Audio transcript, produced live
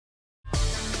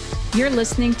You're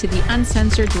listening to the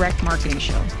Uncensored Direct Marketing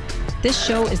Show. This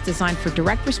show is designed for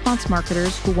direct response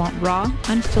marketers who want raw,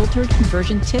 unfiltered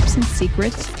conversion tips and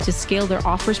secrets to scale their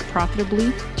offers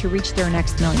profitably to reach their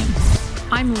next million.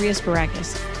 I'm Maria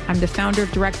Sparagus. I'm the founder of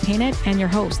DirectPayNet and your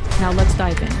host. Now let's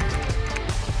dive in.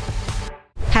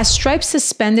 Has Stripe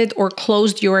suspended or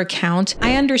closed your account?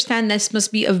 I understand this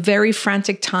must be a very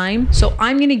frantic time, so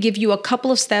I'm going to give you a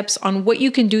couple of steps on what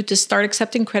you can do to start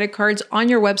accepting credit cards on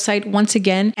your website once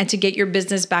again and to get your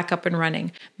business back up and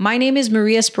running. My name is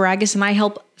Maria Sparagus and I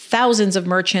help thousands of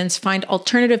merchants find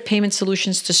alternative payment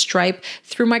solutions to Stripe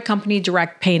through my company,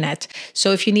 DirectPayNet.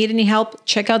 So if you need any help,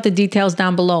 check out the details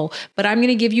down below. But I'm going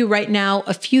to give you right now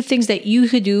a few things that you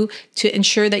could do to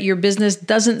ensure that your business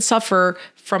doesn't suffer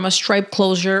from a Stripe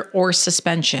closure or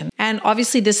suspension. And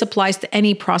obviously this applies to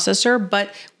any processor,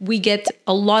 but we get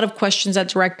a lot of questions at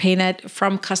DirectPayNet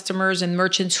from customers and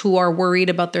merchants who are worried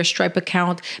about their Stripe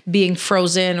account being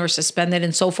frozen or suspended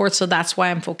and so forth. So that's why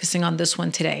I'm focusing on this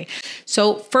one today.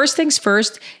 So first things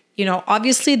first,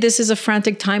 obviously this is a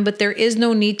frantic time, but there is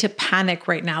no need to panic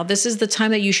right now. This is the time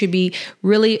that you should be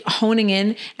really honing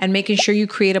in and making sure you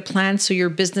create a plan so your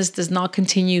business does not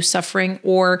continue suffering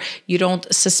or you don't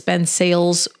suspend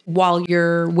sales while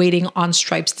you're waiting on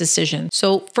Stripe's decision.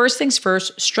 So first things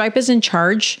first, Stripe is in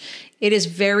charge. It is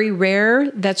very rare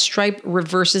that Stripe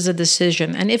reverses a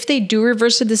decision. And if they do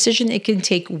reverse a decision, it can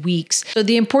take weeks. So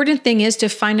the important thing is to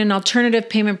find an alternative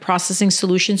payment processing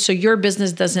solution so your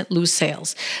business doesn't lose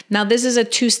sales. Now, this is a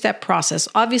two-step process.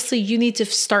 Obviously, you need to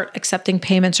start accepting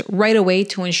payments right away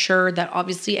to ensure that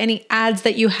obviously any ads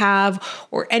that you have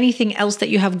or anything else that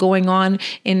you have going on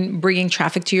in bringing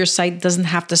traffic to your site doesn't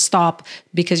have to stop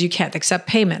because you can't accept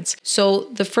payments. So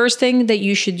the first thing that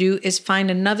you should do is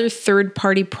find another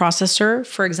third-party processor.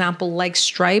 For example, like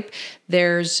Stripe,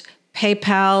 there's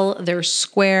PayPal, there's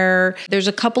Square, there's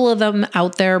a couple of them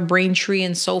out there, Braintree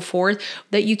and so forth,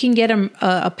 that you can get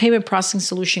a payment processing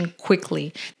solution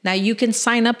quickly. Now you can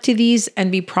sign up to these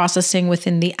and be processing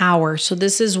within the hour. So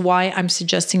this is why I'm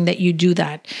suggesting that you do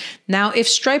that. Now, if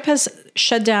Stripe has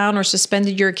shut down or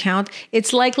suspended your account,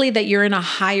 it's likely that you're in a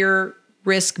higher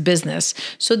risk business.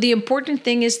 So the important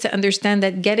thing is to understand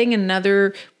that getting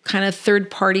another kind of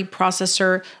third-party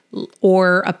processor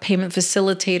or a payment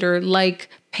facilitator like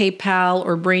PayPal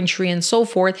or Braintree and so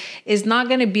forth is not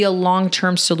going to be a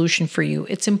long-term solution for you.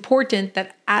 It's important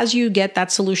that as you get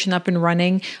that solution up and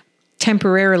running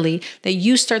temporarily, that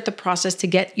you start the process to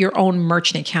get your own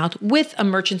merchant account with a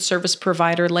merchant service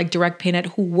provider like DirectPayNet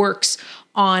who works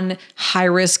on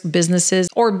high-risk businesses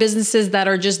or businesses that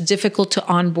are just difficult to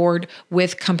onboard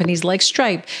with companies like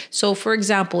Stripe. So for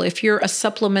example, if you're a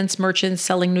supplements merchant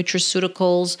selling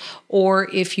nutraceuticals, or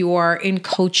if you are in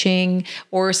coaching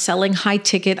or selling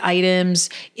high-ticket items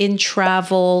in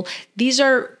travel, these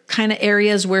are kind of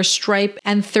areas where Stripe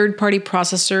and third-party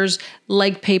processors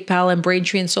like PayPal and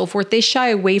Braintree and so forth, they shy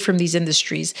away from these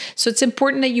industries. So it's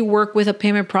important that you work with a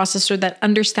payment processor that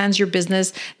understands your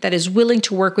business, that is willing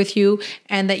to work with you,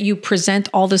 and that you present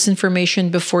all this information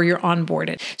before you're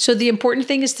onboarded. So the important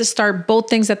thing is to start both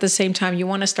things at the same time. You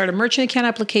want to start a merchant account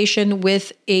application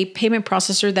with a payment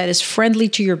processor that is friendly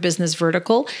to your business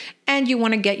vertical, and you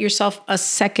want to get yourself a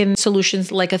second solution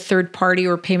like a third party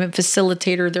or payment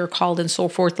facilitator, they're called and so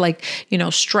forth, like,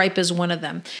 Stripe is one of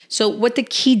them. So what the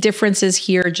key difference is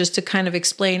here, just to kind of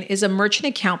explain, is a merchant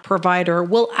account provider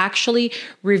will actually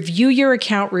review your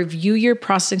account, review your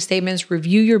processing statements,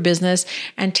 review your business,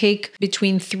 and take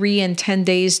between 3 and 10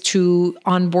 days to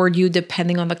onboard you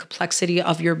depending on the complexity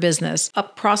of your business. A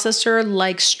processor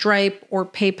like Stripe or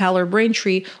PayPal or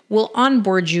Braintree will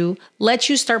onboard you, let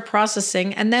you start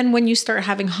processing, and then when you start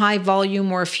having high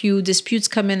volume or a few disputes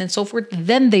come in and so forth,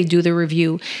 then they do the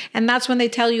review. And that's when they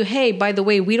tell you, hey, by the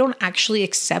way, we don't actually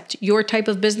accept your type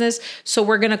of business, so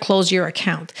we're going to close your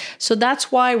account. So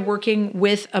that's why working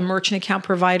with a merchant account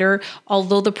provider,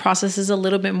 although the process is a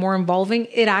little bit more involving,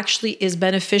 it actually is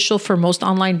beneficial for most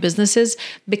online businesses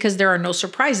because there are no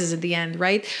surprises at the end,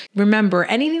 right? Remember,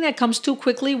 anything that comes too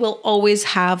quickly will always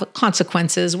have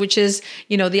consequences, which is,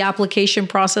 the application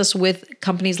process with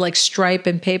companies like Stripe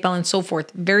and PayPal and so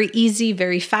forth. Very easy,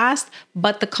 very fast,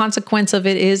 but the consequence of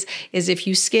it is if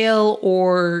you scale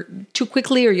or too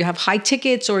quickly, or you have high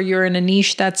tickets, or you're in a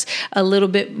niche that's a little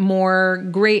bit more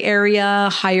gray area,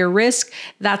 higher risk,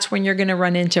 that's when you're going to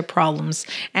run into problems.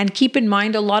 And keep in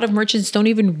mind, a lot of merchants don't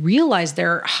even realize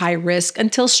they're high risk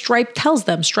until Stripe tells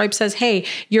them. Stripe says, hey,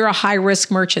 you're a high risk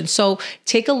merchant. So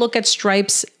take a look at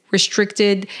Stripe's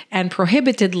restricted and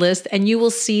prohibited list, and you will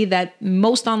see that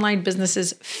most online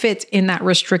businesses fit in that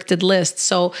restricted list.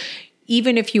 So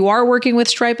even if you are working with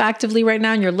Stripe actively right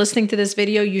now and you're listening to this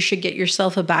video, you should get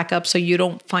yourself a backup so you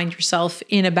don't find yourself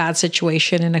in a bad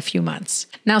situation in a few months.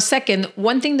 Now, second,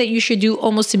 one thing that you should do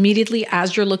almost immediately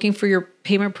as you're looking for your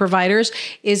payment providers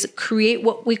is create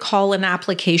what we call an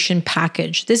application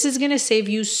package. This is going to save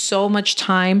you so much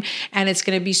time, and it's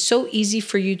going to be so easy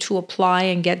for you to apply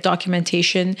and get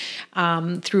documentation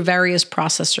through various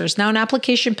processors. Now, an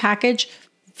application package,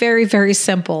 very, very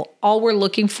simple. All we're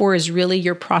looking for is really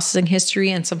your processing history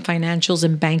and some financials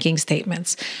and banking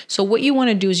statements. So what you want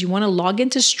to do is you want to log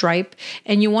into Stripe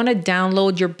and you want to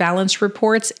download your balance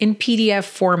reports in PDF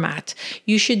format.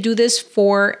 You should do this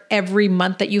for every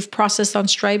month that you've processed on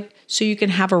Stripe so you can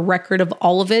have a record of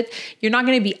all of it. You're not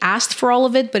going to be asked for all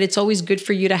of it, but it's always good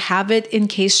for you to have it in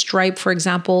case Stripe, for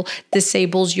example,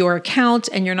 disables your account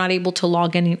and you're not able to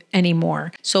log in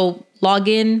anymore. So log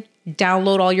in,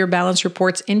 download all your balance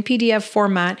reports in PDF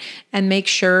format, and make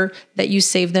sure that you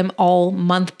save them all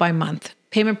month by month.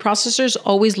 Payment processors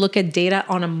always look at data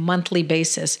on a monthly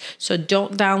basis. So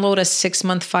don't download a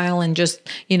 6-month file and just,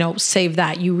 save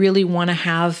that. You really want to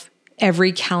have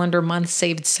every calendar month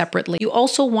saved separately. You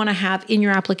also want to have in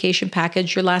your application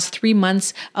package your last 3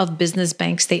 months of business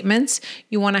bank statements.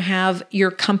 You want to have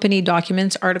your company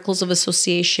documents, articles of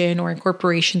association or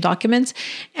incorporation documents,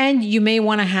 and you may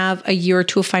want to have a year or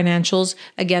two of financials.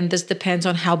 Again, this depends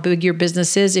on how big your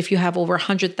business is. If you have over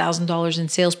 $100,000 in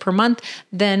sales per month,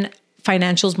 then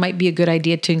financials might be a good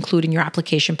idea to include in your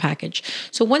application package.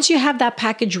 So once you have that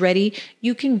package ready,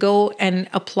 you can go and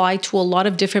apply to a lot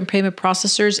of different payment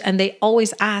processors, and they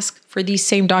always ask for these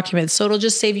same documents. So it'll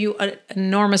just save you an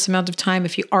enormous amount of time.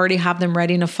 If you already have them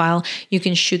ready in a file, you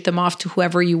can shoot them off to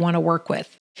whoever you want to work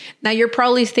with. Now you're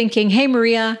probably thinking, hey,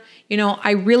 Maria,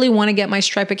 I really want to get my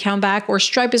Stripe account back, or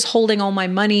Stripe is holding all my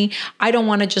money. I don't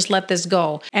want to just let this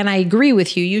go. And I agree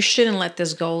with you. You shouldn't let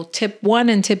this go. Tip 1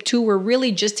 and tip 2 were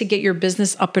really just to get your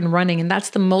business up and running. And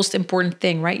that's the most important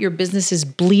thing, right? Your business is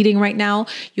bleeding right now.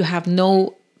 You have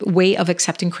no way of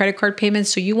accepting credit card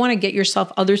payments. So you want to get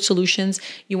yourself other solutions.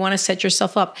 You want to set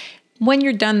yourself up. When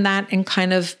you're done that and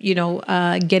kind of,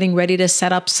 getting ready to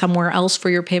set up somewhere else for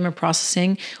your payment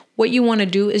processing, what you want to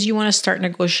do is you want to start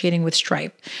negotiating with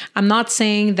Stripe. I'm not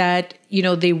saying that,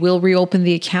 they will reopen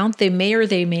the account. They may or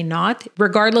they may not.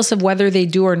 Regardless of whether they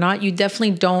do or not, you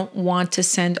definitely don't want to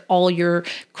send all your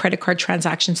credit card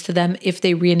transactions to them if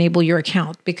they re-enable your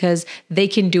account, because they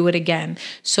can do it again.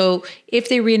 So if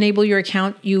they re-enable your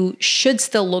account, you should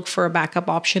still look for a backup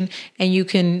option, and you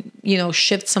can,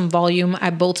 shift some volume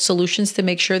at both solutions to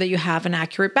make sure that you have an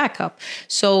accurate backup.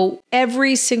 So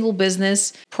every single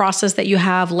business process that you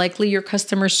have, likely your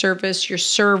customer service, your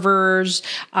servers,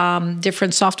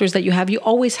 different softwares that you have, you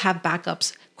always have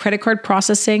backups. Credit card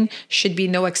processing should be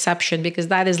no exception, because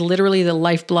that is literally the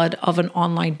lifeblood of an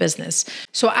online business.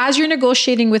 So as you're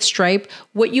negotiating with Stripe,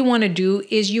 what you want to do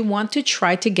is you want to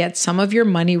try to get some of your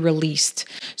money released.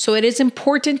 So it is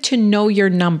important to know your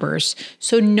numbers.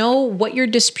 So know what your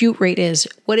dispute rate is.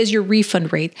 What is your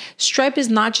refund rate? Stripe is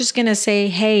not just going to say,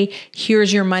 hey,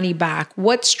 here's your money back.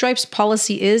 What Stripe's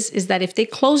policy is that if they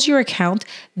close your account,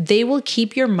 they will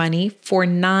keep your money for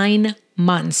 9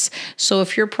 months. So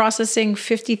if you're processing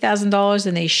 $50,000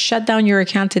 and they shut down your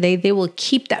account today, they will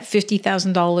keep that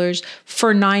 $50,000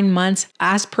 for 9 months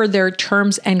as per their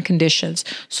terms and conditions.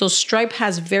 So Stripe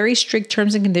has very strict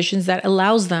terms and conditions that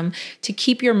allows them to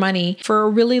keep your money for a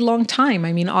really long time.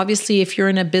 I mean, obviously, if you're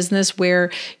in a business where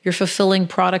you're fulfilling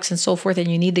products and so forth and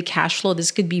you need the cash flow,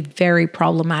 this could be very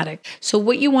problematic. So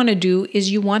what you want to do is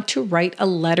you want to write a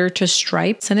letter to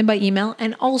Stripe, send it by email,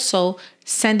 and also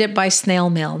send it by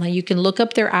snail mail. Now you can look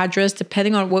up their address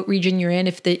depending on what region you're in.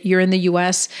 If you're in the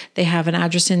US, they have an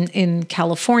address in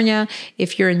California.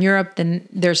 If you're in Europe, then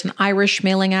there's an Irish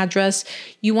mailing address.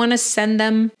 You want to send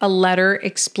them a letter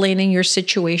explaining your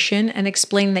situation and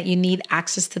explain that you need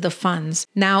access to the funds.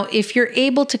 Now, if you're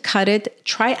able to cut it,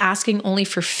 try asking only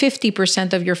for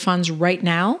 50% of your funds right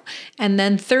now, and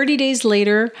then 30 days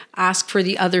later, ask for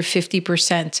the other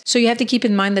 50%. So you have to keep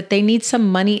in mind that they need some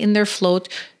money in their float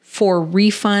for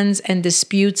refunds and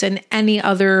disputes and any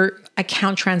other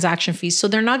account transaction fees. So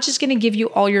they're not just going to give you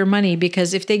all your money,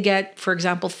 because if they get, for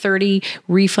example, 30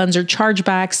 refunds or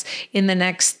chargebacks in the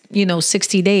next,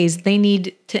 60 days, they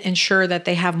need to ensure that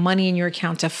they have money in your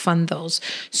account to fund those.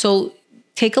 So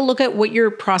take a look at what you're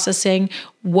processing,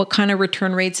 what kind of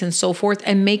return rates and so forth,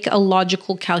 and make a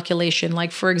logical calculation.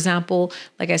 Like, for example,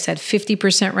 like I said,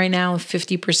 50% right now,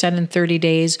 50% in 30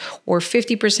 days, or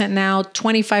 50% now,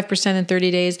 25% in 30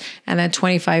 days, and then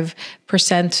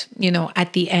 25%,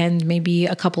 at the end, maybe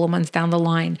a couple of months down the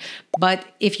line. But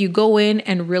if you go in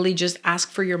and really just ask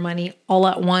for your money all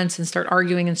at once and start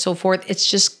arguing and so forth, it's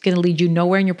just going to lead you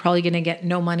nowhere, and you're probably going to get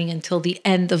no money until the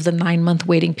end of the 9-month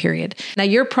waiting period. Now,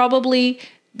 you're probably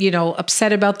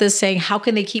upset about this, saying, how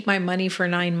can they keep my money for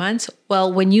 9 months?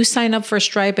 Well, when you sign up for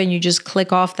Stripe and you just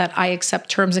click off that I accept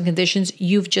terms and conditions,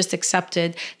 you've just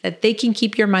accepted that they can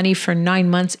keep your money for 9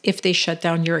 months if they shut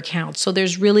down your account. So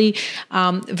there's really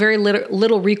very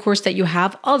little recourse that you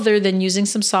have other than using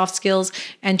some soft skills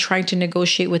and trying to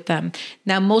negotiate with them.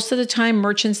 Now, most of the time,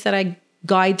 merchants that I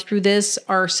guide through this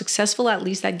are successful at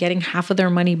least at getting half of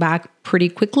their money back pretty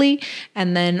quickly,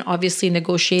 and then obviously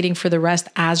negotiating for the rest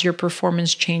as your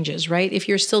performance changes, right? If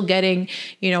you're still getting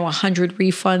 100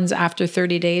 refunds after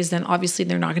 30 days, then obviously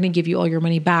they're not going to give you all your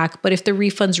money back. But if the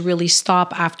refunds really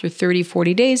stop after 30,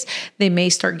 40 days, they may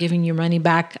start giving you money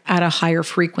back at a higher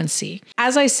frequency.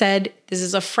 As I said, this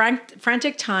is a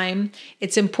frantic time.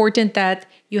 It's important that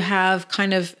you have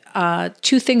kind of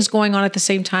two things going on at the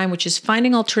same time, which is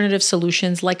finding alternative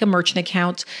solutions like a merchant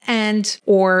account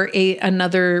or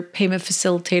another payment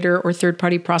facilitator or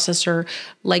third-party processor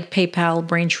like PayPal,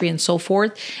 Braintree, and so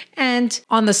forth. And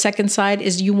on the second side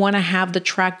is you want to have the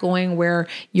track going where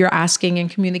you're asking and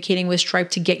communicating with Stripe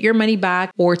to get your money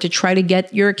back or to try to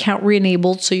get your account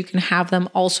re-enabled so you can have them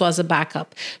also as a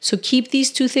backup. So keep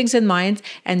these two things in mind,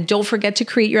 and don't forget to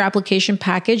create your application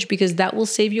package, because that will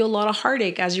save you a lot of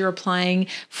heartache as you're applying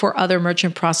for other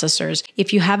merchant processors.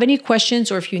 If you have any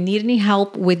questions or if you need any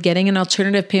help with getting an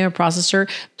alternative payment processor,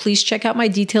 please check out my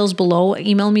details below.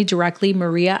 Email me directly,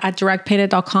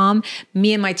 maria@directpaynet.com.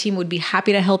 Me and my team would be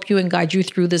happy to help you and guide you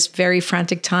through this very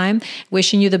frantic time.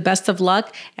 Wishing you the best of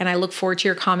luck, and I look forward to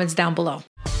your comments down below.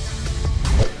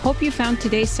 Hope you found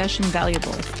today's session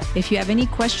valuable. If you have any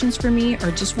questions for me or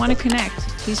just want to connect,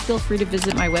 please feel free to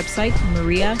visit my website,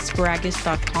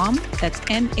 mariasparagis.com. That's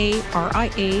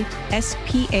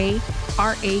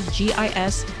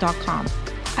mariasparagis.com.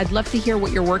 I'd love to hear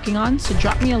what you're working on, so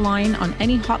drop me a line on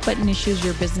any hot button issues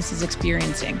your business is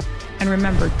experiencing. And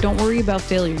remember, don't worry about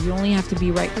failure. You only have to be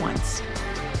right once.